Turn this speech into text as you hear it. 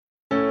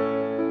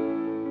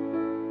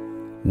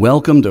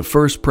Welcome to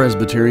First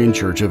Presbyterian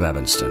Church of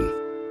Evanston.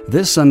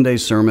 This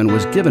Sunday's sermon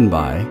was given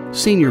by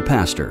Senior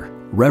Pastor,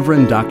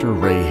 Reverend Dr.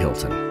 Ray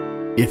Hilton.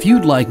 If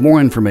you'd like more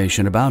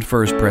information about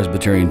First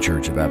Presbyterian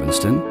Church of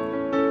Evanston,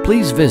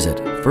 please visit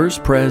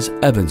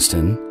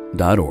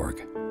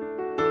firstpresevanston.org.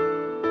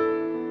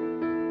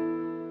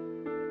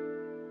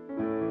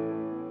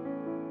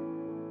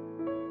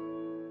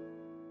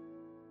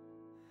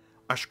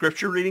 Our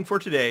scripture reading for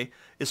today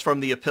is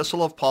from the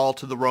Epistle of Paul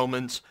to the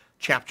Romans,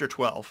 chapter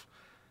 12.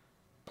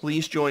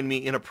 Please join me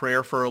in a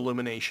prayer for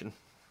illumination.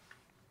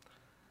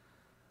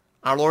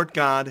 Our Lord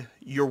God,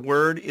 your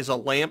word is a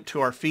lamp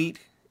to our feet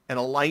and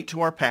a light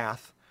to our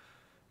path.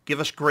 Give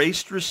us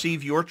grace to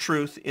receive your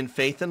truth in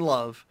faith and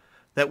love,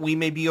 that we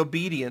may be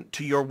obedient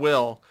to your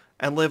will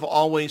and live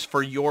always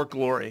for your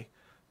glory.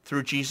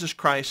 Through Jesus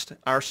Christ,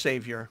 our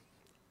Savior.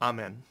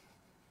 Amen.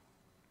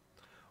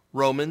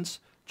 Romans,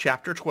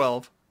 chapter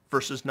 12,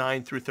 verses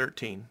 9 through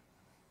 13.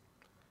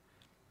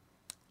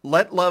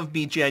 Let love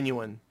be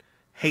genuine.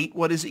 Hate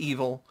what is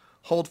evil.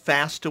 Hold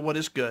fast to what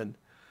is good.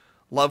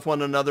 Love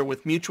one another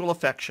with mutual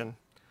affection.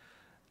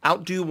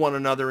 Outdo one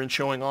another in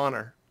showing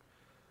honor.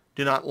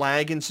 Do not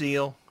lag in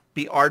zeal.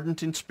 Be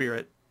ardent in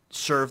spirit.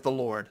 Serve the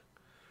Lord.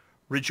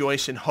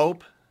 Rejoice in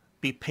hope.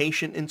 Be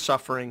patient in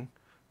suffering.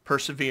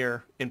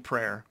 Persevere in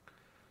prayer.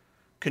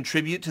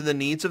 Contribute to the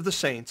needs of the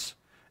saints.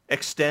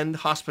 Extend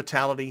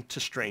hospitality to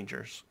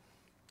strangers.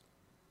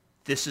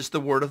 This is the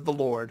word of the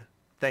Lord.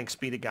 Thanks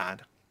be to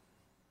God.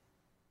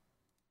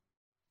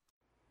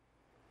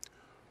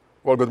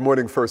 Well, good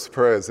morning, First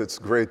Pres. It's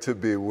great to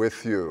be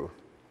with you.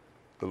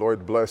 The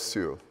Lord bless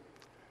you.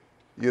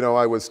 You know,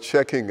 I was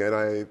checking,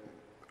 and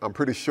I'm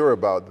pretty sure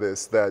about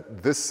this,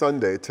 that this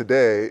Sunday,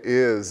 today,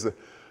 is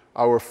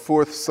our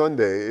fourth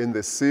Sunday in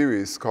this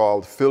series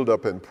called Filled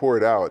Up and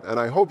Poured Out, and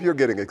I hope you're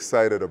getting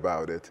excited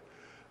about it.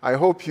 I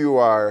hope you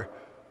are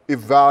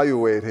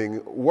evaluating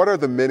what are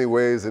the many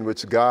ways in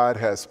which God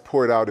has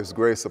poured out His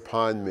grace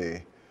upon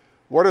me.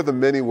 What are the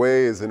many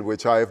ways in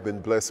which I have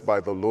been blessed by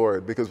the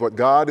Lord? Because what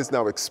God is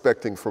now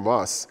expecting from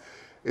us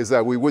is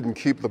that we wouldn't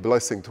keep the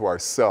blessing to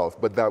ourselves,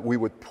 but that we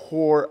would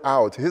pour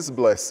out His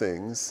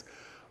blessings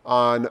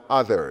on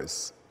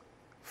others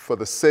for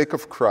the sake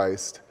of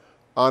Christ,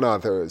 on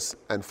others,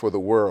 and for the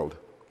world.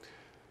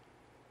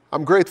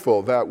 I'm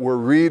grateful that we're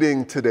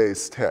reading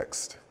today's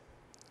text.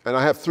 And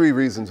I have three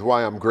reasons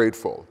why I'm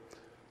grateful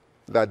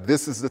that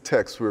this is the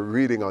text we're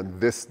reading on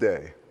this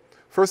day.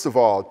 First of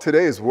all,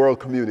 today is World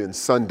Communion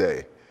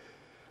Sunday.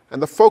 And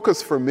the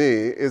focus for me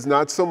is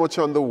not so much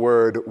on the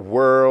word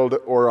world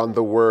or on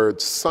the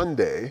word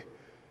Sunday,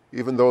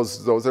 even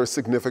those are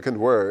significant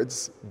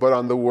words, but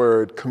on the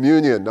word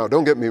communion. Now,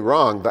 don't get me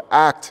wrong, the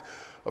act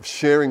of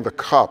sharing the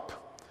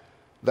cup,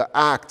 the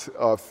act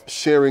of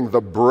sharing the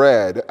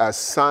bread as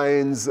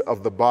signs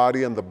of the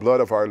body and the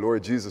blood of our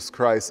Lord Jesus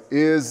Christ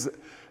is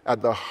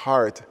at the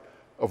heart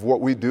of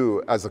what we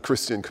do as a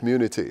Christian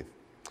community.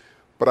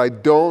 But I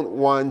don't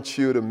want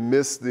you to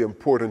miss the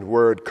important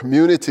word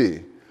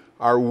community,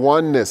 our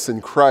oneness in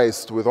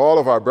Christ with all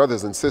of our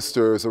brothers and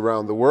sisters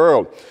around the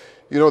world.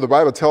 You know, the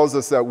Bible tells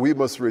us that we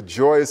must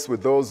rejoice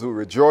with those who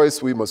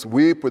rejoice. We must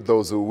weep with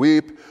those who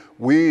weep.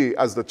 We,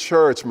 as the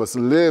church, must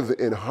live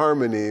in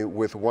harmony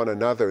with one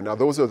another. Now,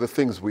 those are the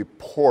things we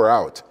pour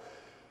out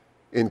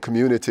in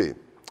community.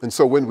 And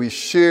so when we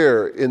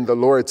share in the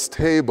Lord's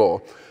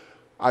table,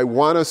 I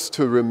want us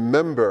to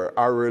remember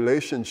our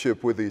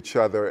relationship with each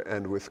other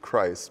and with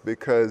Christ,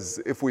 because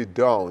if we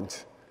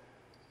don't,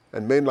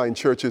 and mainline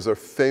churches are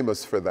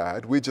famous for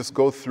that, we just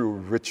go through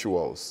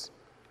rituals.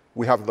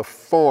 We have the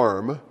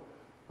form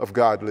of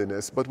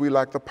godliness, but we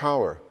lack the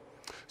power.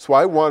 So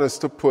I want us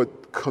to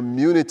put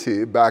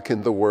community back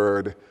in the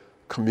word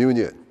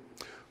communion.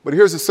 But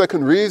here's the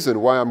second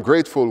reason why I'm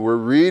grateful we're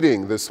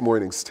reading this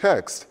morning's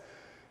text,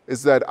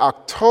 is that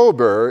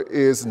October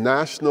is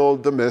National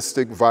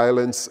Domestic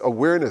Violence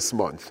Awareness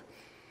Month.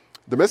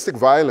 Domestic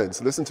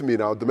violence, listen to me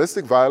now,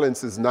 domestic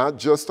violence is not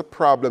just a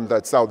problem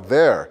that's out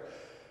there.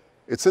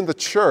 It's in the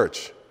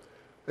church.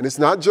 And it's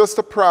not just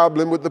a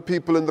problem with the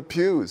people in the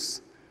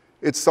pews.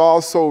 It's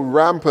also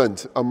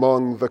rampant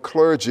among the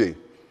clergy.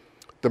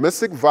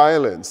 Domestic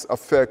violence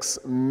affects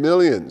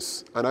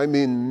millions, and I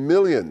mean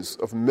millions,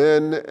 of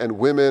men and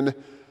women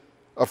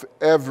of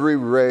every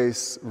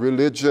race,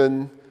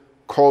 religion,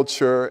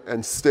 culture,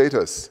 and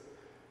status.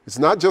 It's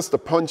not just the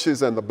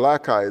punches and the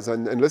black eyes,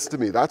 and listen to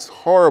me, that's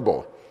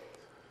horrible.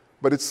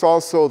 But it's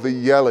also the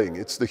yelling,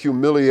 it's the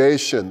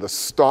humiliation, the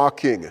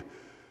stalking,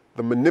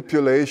 the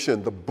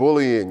manipulation, the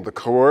bullying, the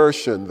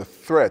coercion, the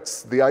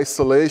threats, the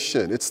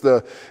isolation. It's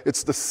the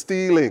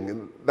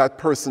stealing that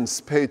person's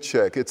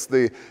paycheck. It's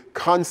the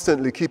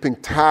constantly keeping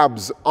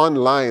tabs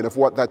online of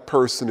what that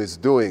person is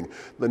doing.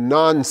 The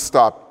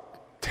nonstop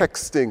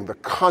texting, the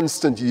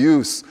constant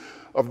use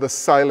of the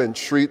silent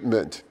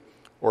treatment,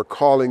 or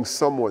calling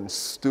someone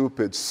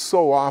stupid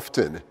so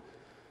often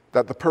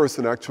that the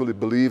person actually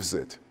believes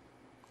it.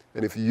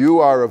 And if you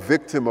are a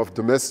victim of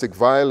domestic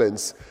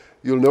violence,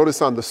 you'll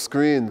notice on the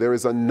screen there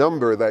is a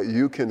number that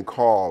you can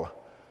call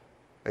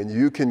and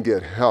you can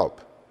get help.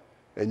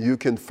 and you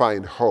can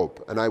find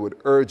hope. And I would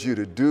urge you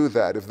to do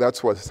that if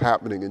that's what's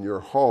happening in your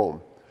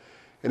home.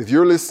 And if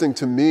you're listening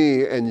to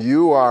me and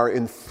you are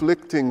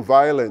inflicting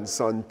violence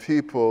on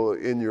people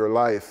in your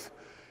life,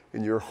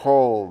 in your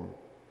home,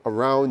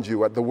 around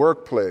you, at the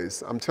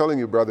workplace, I'm telling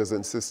you, brothers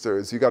and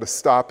sisters, you got to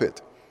stop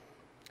it.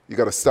 You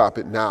got to stop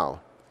it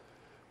now.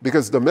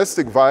 Because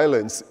domestic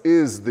violence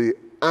is the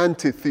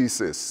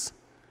antithesis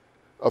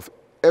of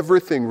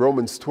everything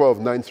Romans 12,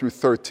 9 through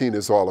 13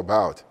 is all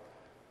about.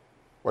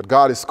 What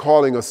God is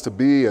calling us to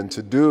be and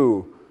to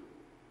do.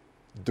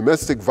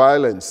 Domestic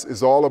violence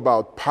is all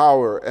about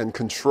power and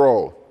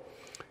control.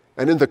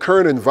 And in the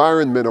current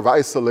environment of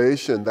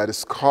isolation that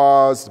is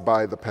caused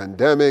by the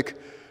pandemic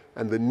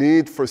and the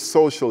need for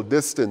social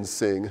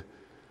distancing,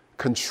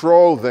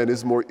 control then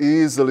is more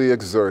easily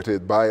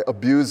exerted by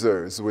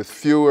abusers with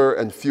fewer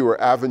and fewer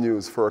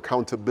avenues for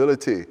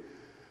accountability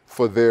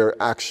for their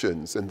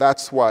actions. And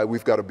that's why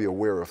we've got to be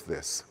aware of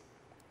this.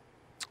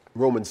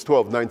 Romans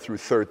 12, 9 through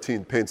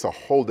 13 paints a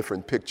whole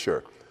different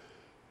picture.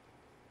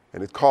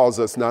 And it calls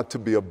us not to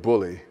be a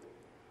bully,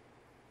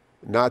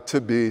 not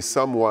to be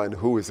someone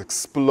who is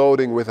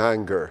exploding with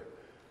anger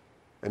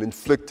and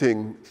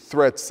inflicting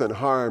threats and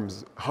harm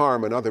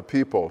on other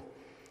people.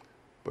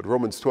 But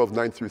Romans 12,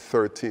 9 through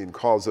 13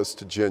 calls us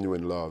to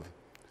genuine love.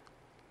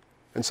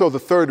 And so the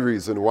third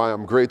reason why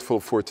I'm grateful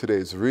for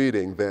today's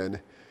reading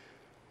then,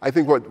 I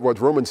think what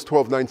Romans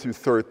 12, 9 through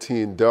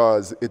 13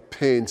 does, it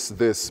paints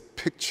this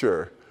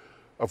picture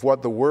of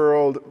what the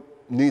world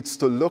needs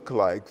to look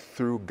like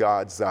through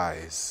God's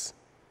eyes.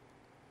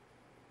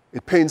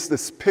 It paints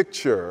this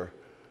picture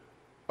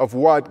of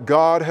what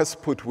God has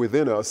put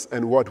within us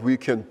and what we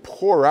can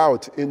pour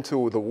out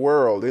into the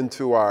world,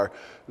 into our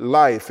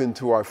life,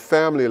 into our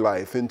family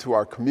life, into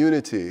our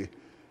community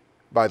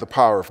by the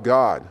power of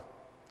God.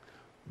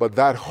 But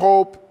that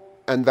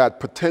hope and that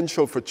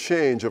potential for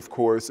change, of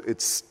course,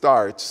 it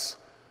starts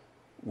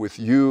with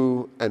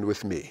you and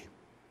with me.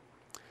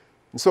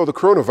 And so the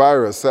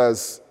coronavirus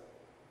has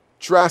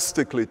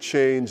drastically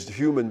changed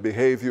human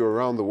behavior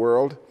around the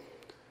world.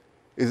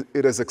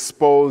 It has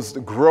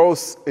exposed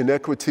gross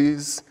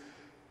inequities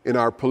in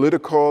our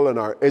political and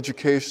our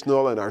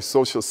educational and our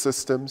social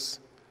systems.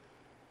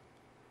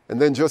 And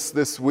then just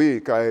this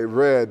week, I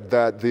read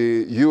that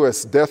the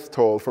U.S. death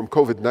toll from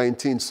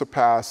COVID-19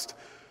 surpassed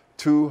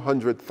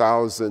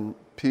 200,000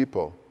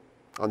 people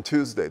on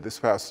Tuesday, this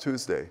past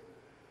Tuesday.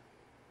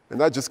 And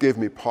that just gave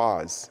me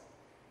pause,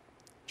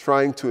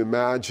 trying to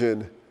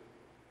imagine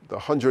the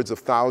hundreds of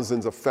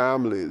thousands of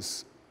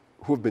families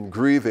who've been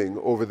grieving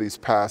over these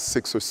past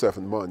 6 or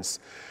 7 months.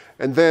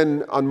 And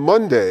then on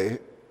Monday,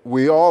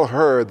 we all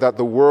heard that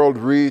the world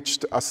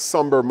reached a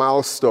somber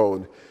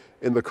milestone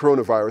in the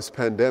coronavirus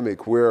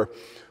pandemic where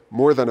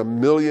more than 1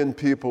 million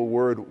people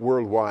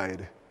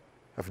worldwide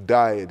have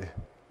died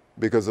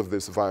because of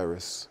this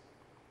virus.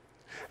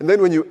 And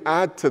then when you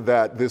add to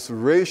that this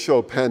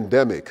racial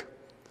pandemic,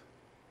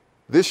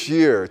 this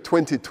year,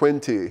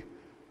 2020,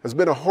 has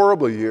been a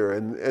horrible year,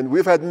 and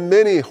we've had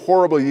many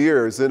horrible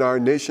years in our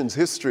nation's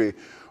history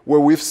where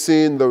we've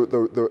seen the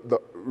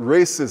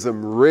racism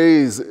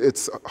raise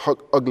its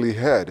ugly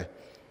head.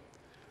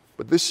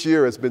 But this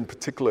year has been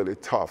particularly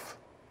tough.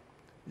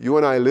 You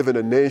and I live in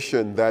a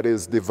nation that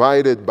is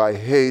divided by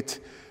hate,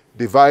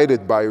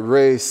 divided by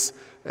race,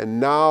 and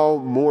now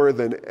more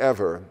than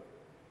ever,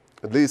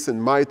 at least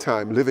in my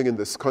time living in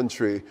this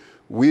country,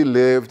 we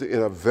lived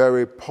in a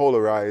very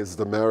polarized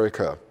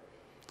America.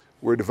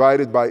 We're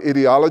divided by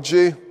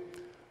ideology,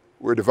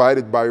 we're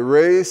divided by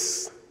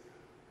race,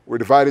 we're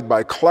divided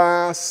by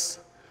class,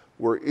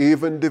 we're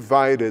even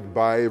divided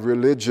by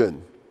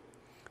religion.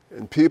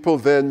 And people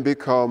then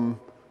become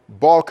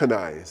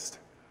balkanized,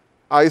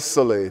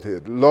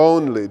 isolated,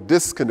 lonely,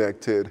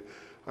 disconnected.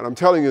 And I'm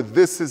telling you,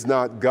 this is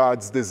not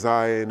God's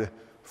design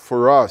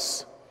for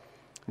us.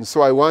 And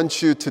so I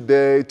want you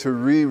today to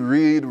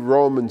reread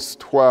Romans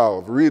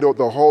 12, read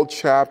the whole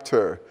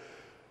chapter,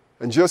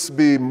 and just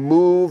be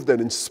moved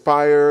and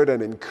inspired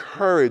and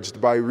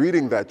encouraged by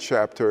reading that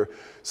chapter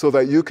so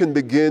that you can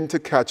begin to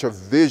catch a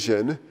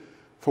vision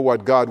for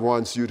what God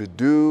wants you to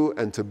do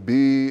and to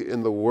be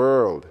in the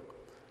world.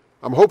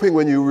 I'm hoping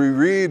when you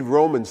reread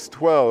Romans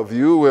 12,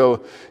 you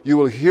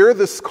will hear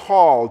this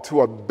call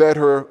to a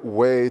better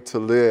way to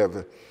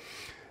live.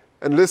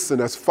 And listen,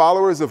 as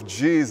followers of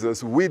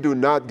Jesus, we do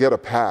not get a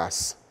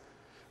pass.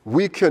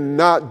 We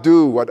cannot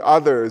do what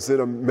others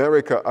in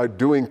America are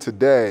doing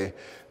today.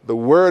 The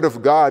Word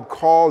of God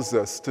calls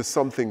us to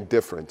something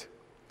different.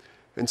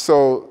 And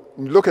so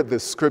look at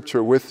this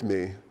scripture with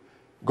me.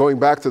 Going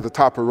back to the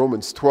top of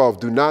Romans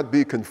 12, do not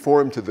be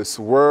conformed to this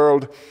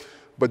world,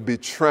 but be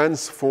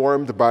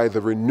transformed by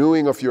the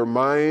renewing of your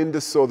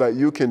mind so that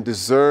you can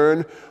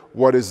discern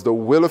what is the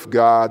will of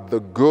God,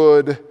 the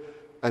good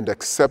and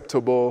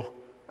acceptable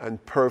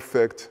and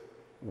perfect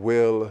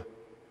will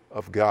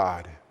of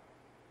God.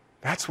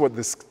 That's what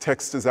this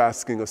text is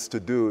asking us to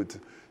do. To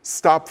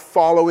stop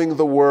following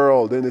the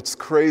world and its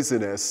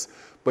craziness,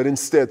 but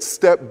instead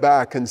step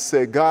back and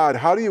say, God,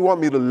 how do you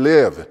want me to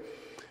live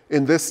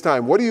in this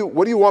time? What do you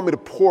want me to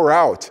pour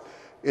out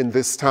in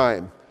this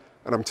time.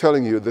 And I'm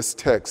telling you, this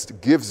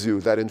text gives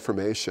you that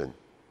information.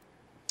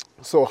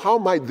 So how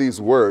might these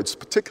words,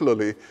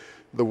 particularly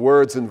the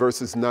words in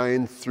verses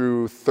 9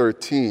 through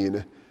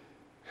 13,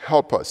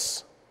 help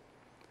us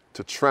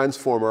to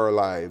transform our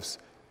lives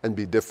and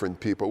be different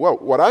people? Well,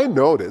 what I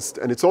noticed,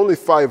 and it's only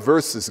 5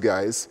 verses,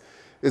 guys,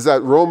 is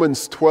that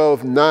Romans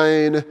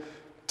 12:9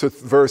 to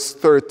verse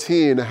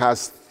 13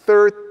 has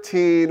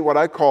 13 what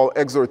I call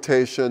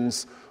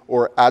exhortations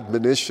or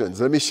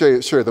admonitions. Let me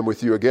share them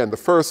with you again. The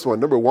first one,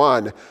 number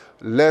 1,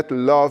 let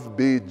love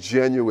be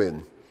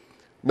genuine.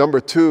 Number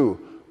 2,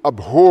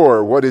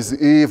 abhor what is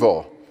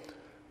evil.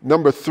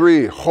 Number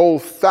 3,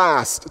 hold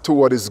fast to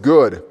what is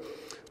good.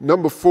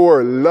 Number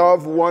 4,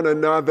 love one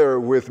another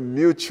with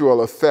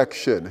mutual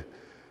affection.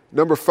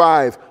 Number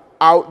 5,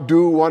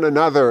 outdo one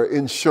another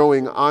in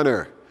showing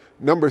honor.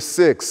 Number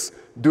 6,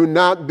 do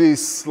not be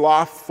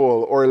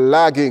slothful or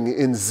lagging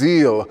in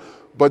zeal,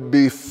 but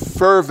be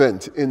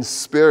fervent in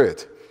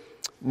spirit.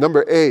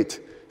 Number 8,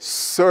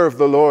 serve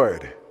the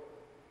Lord.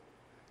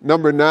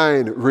 Number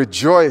 9,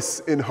 rejoice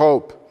in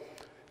hope.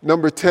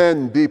 Number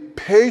 10, be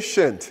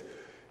patient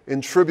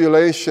in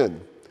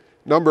tribulation.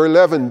 Number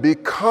 11, be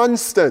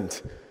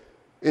constant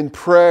in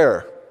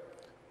prayer.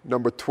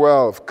 Number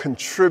 12,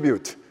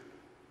 contribute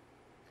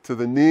to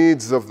the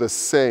needs of the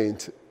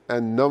saints.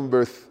 And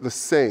number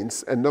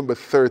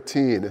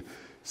 13,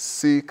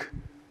 seek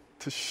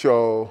to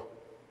show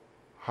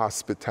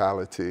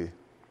hospitality.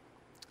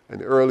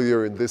 And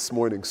earlier in this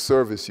morning's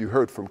service, you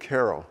heard from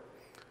Carol.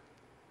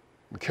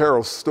 And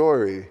Carol's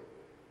story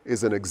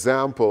is an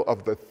example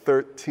of the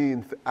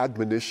 13th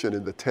admonition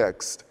in the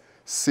text,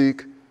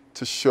 seek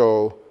to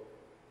show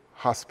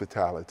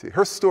hospitality.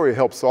 Her story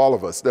helps all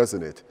of us,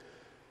 doesn't it?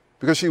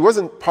 Because she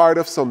wasn't part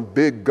of some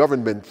big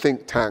government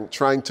think tank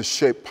trying to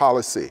shape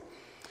policy.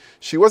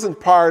 She wasn't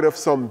part of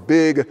some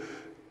big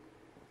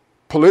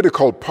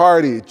political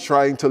party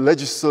trying to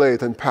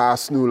legislate and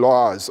pass new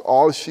laws.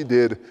 All she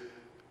did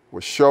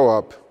was show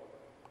up,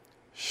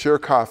 share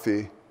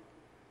coffee,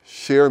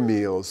 share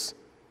meals,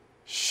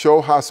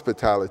 show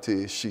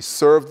hospitality. She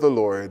served the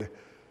Lord,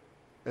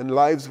 and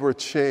lives were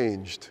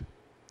changed.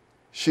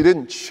 She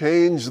didn't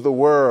change the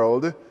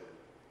world,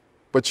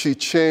 but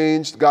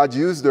God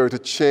used her to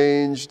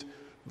change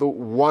the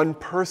one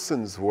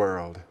person's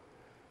world.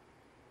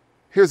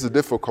 Here's the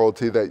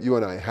difficulty that you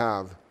and I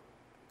have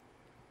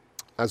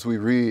as we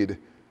read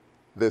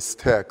this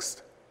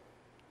text.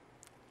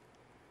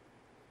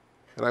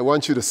 And I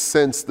want you to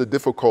sense the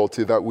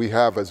difficulty that we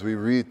have as we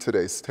read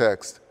today's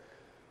text.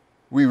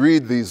 We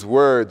read these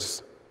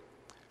words,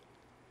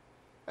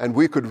 and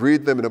we could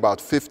read them in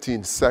about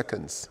 15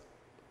 seconds.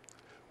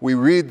 We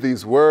read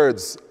these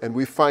words, and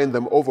we find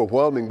them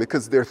overwhelming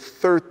because there are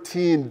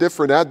 13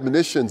 different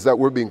admonitions that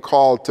we're being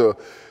called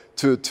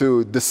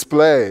to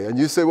display. And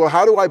you say, well,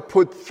 how do I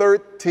put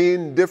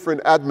 13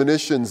 different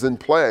admonitions in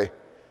play?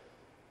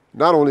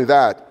 Not only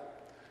that,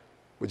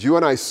 but you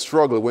and I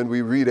struggle when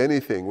we read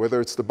anything, whether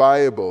it's the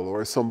Bible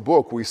or some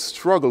book, we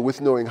struggle with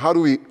knowing how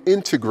do we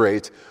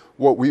integrate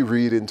what we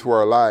read into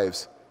our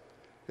lives.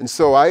 And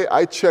so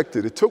I checked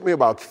it. It took me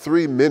about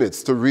 3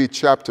 minutes to read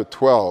chapter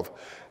 12.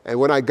 And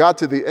when I got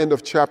to the end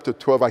of chapter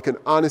 12, I can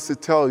honestly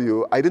tell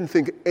you, I didn't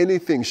think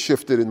anything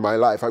shifted in my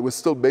life. I was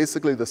still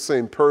basically the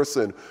same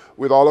person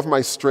with all of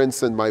my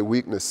strengths and my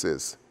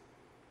weaknesses.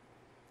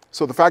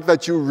 So the fact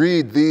that you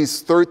read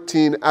these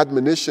 13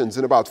 admonitions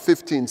in about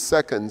 15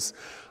 seconds,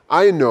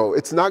 I know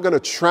it's not going to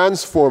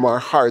transform our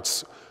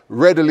hearts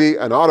readily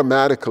and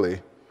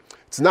automatically.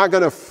 It's not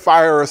going to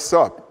fire us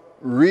up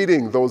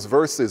reading those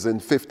verses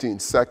in 15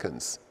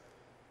 seconds.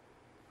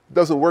 It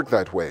doesn't work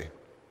that way.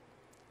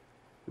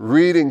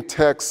 Reading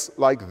texts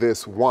like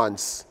this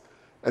once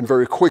and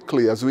very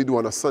quickly, as we do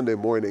on a Sunday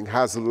morning,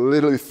 has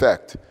little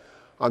effect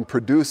on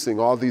producing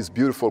all these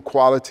beautiful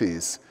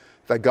qualities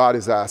that God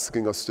is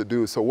asking us to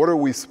do. So what are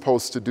we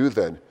supposed to do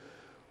then?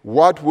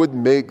 What would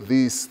make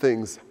these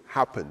things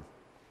happen?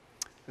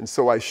 And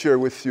so I share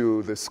with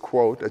you this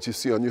quote that you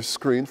see on your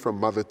screen from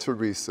Mother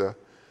Teresa,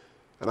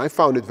 and I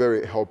found it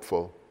very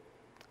helpful.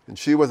 And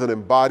she was an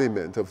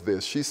embodiment of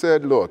this. She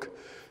said, look,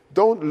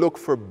 don't look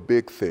for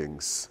big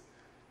things.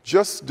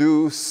 Just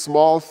do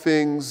small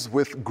things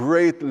with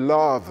great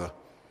love.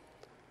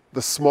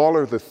 The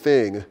smaller the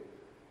thing,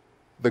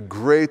 the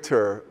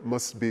greater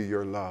must be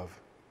your love.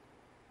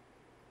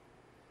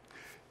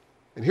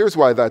 And here's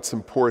why that's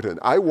important.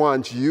 I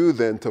want you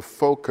then to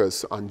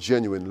focus on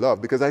genuine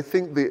love, because I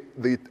think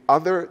the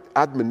other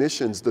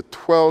admonitions, the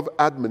 12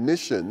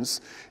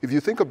 admonitions, if you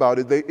think about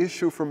it, they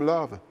issue from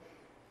love.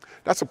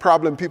 That's a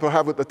problem people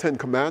have with the 10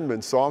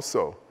 Commandments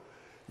also.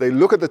 They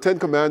look at the 10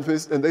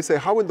 Commandments and they say,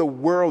 how in the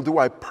world do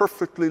I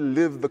perfectly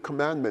live the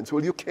commandments?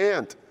 Well, you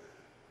can't.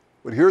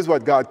 But here's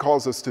what God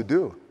calls us to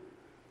do.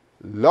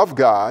 Love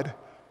God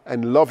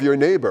and love your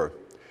neighbor.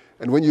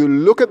 And when you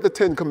look at the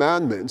 10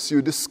 Commandments,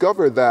 you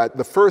discover that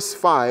the first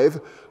 5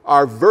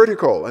 are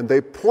vertical and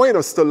they point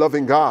us to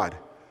loving God.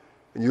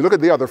 And you look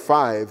at the other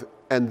 5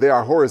 and they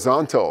are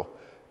horizontal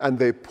and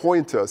they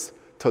point us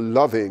to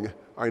loving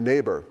our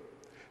neighbor.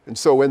 And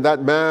so when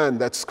that man,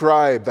 that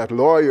scribe, that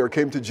lawyer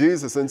came to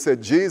Jesus and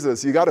said,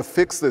 Jesus, you got to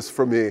fix this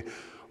for me.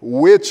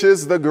 Which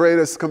is the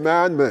greatest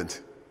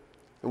commandment?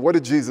 And what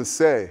did Jesus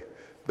say?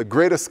 The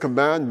greatest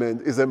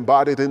commandment is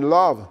embodied in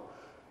love.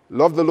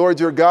 Love the Lord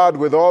your God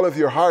with all of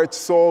your heart,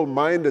 soul,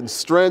 mind, and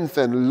strength,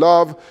 and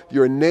love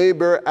your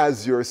neighbor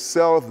as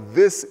yourself.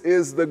 This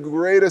is the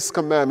greatest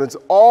commandment.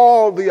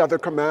 All the other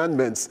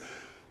commandments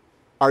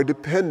are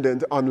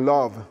dependent on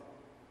love.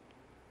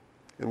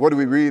 And what do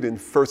we read in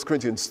 1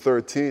 Corinthians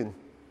 13?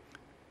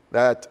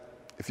 That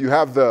if you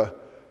have the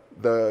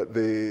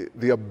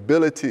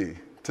ability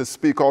to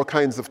speak all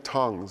kinds of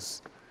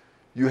tongues,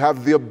 you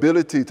have the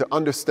ability to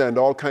understand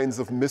all kinds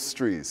of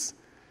mysteries,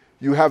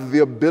 you have the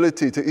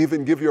ability to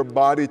even give your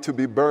body to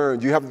be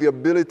burned, you have the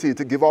ability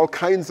to give all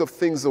kinds of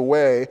things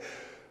away,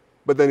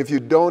 but then if you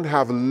don't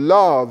have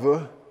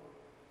love,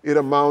 it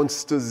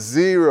amounts to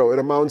zero, it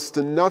amounts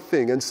to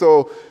nothing. And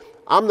so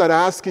I'm not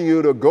asking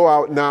you to go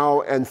out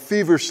now and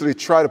feverishly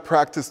try to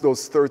practice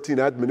those 13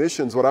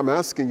 admonitions. What I'm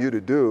asking you to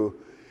do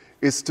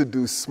is to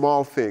do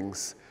small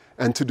things,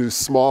 and to do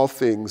small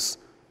things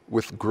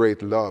with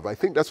great love. I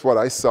think that's what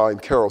I saw in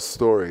Carol's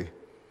story.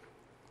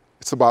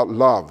 It's about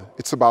love.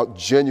 It's about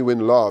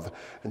genuine love.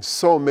 And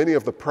so many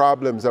of the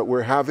problems that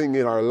we're having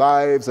in our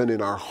lives and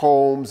in our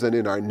homes and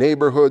in our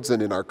neighborhoods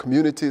and in our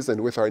communities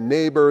and with our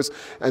neighbors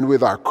and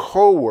with our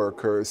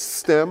co-workers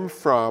stem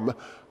from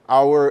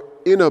our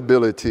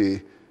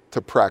inability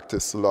to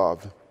practice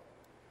love.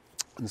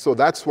 And so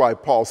that's why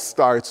Paul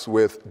starts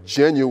with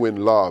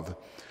genuine love.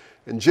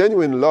 And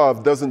genuine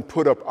love doesn't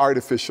put up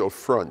artificial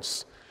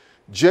fronts.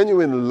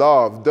 Genuine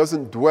love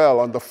doesn't dwell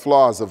on the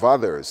flaws of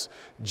others.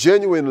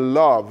 Genuine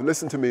love,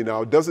 listen to me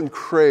now, doesn't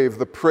crave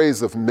the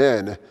praise of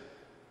men.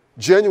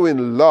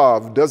 Genuine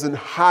love doesn't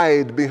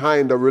hide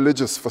behind a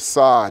religious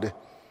facade.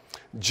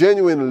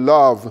 Genuine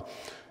love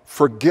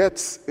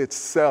forgets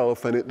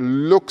itself and it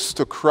looks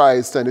to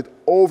Christ and it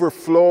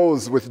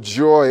overflows with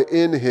joy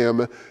in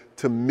him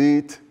to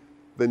meet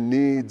the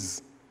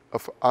needs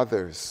of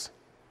others.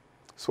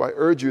 So I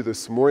urge you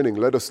this morning,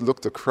 let us look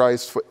to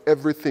Christ for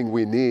everything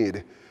we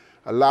need.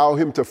 Allow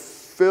him to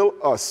fill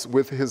us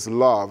with his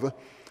love.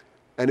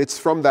 And it's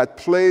from that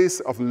place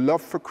of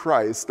love for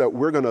Christ that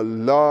we're going to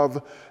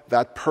love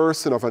that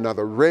person of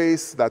another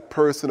race, that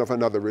person of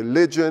another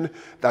religion,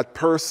 that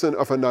person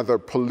of another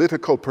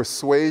political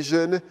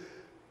persuasion.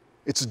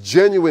 It's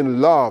genuine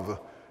love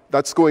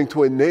that's going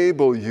to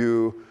enable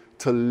you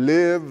to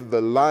live the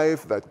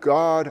life that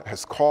God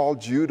has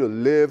called you to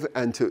live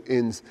and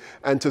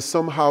to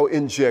somehow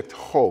inject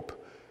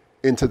hope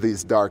into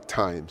these dark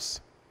times.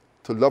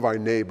 To love our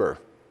neighbor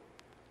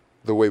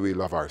the way we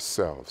love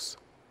ourselves.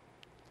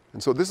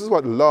 And so this is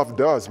what love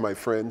does, my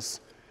friends.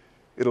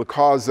 It'll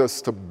cause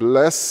us to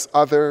bless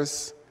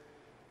others.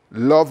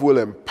 Love will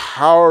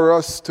empower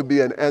us to be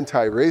an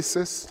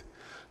anti-racist.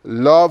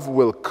 Love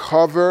will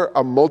cover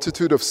a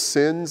multitude of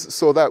sins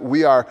so that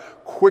we are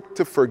quick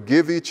to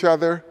forgive each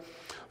other.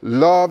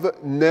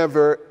 Love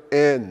never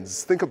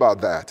ends. Think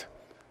about that.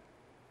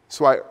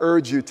 So I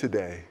urge you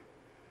today,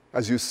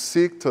 as you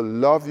seek to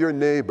love your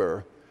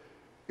neighbor,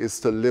 is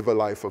to live a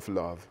life of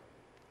love.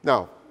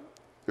 Now,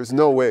 there's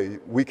no way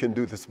we can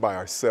do this by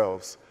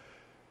ourselves.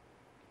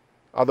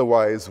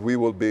 Otherwise, we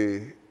will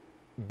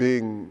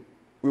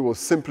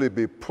simply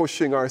be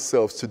pushing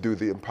ourselves to do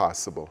the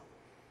impossible.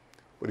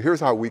 But here's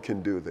how we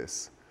can do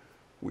this.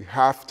 We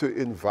have to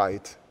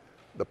invite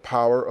the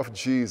power of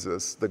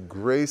Jesus, the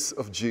grace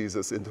of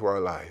Jesus into our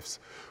lives.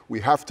 We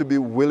have to be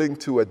willing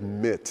to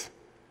admit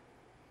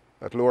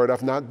that, Lord,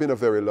 I've not been a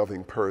very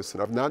loving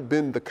person. I've not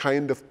been the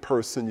kind of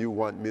person you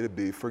want me to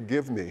be.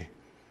 Forgive me.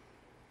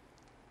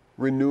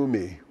 Renew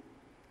me.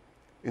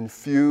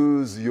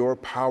 Infuse your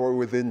power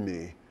within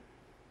me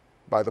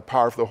by the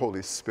power of the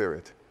Holy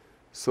Spirit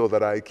so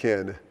that I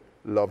can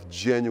love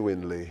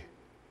genuinely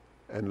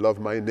and love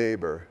my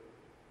neighbor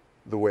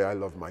the way I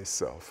love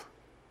myself.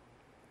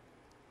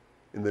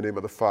 In the name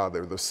of the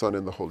Father, the Son,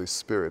 and the Holy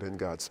Spirit, and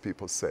God's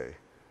people say,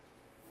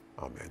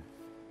 Amen.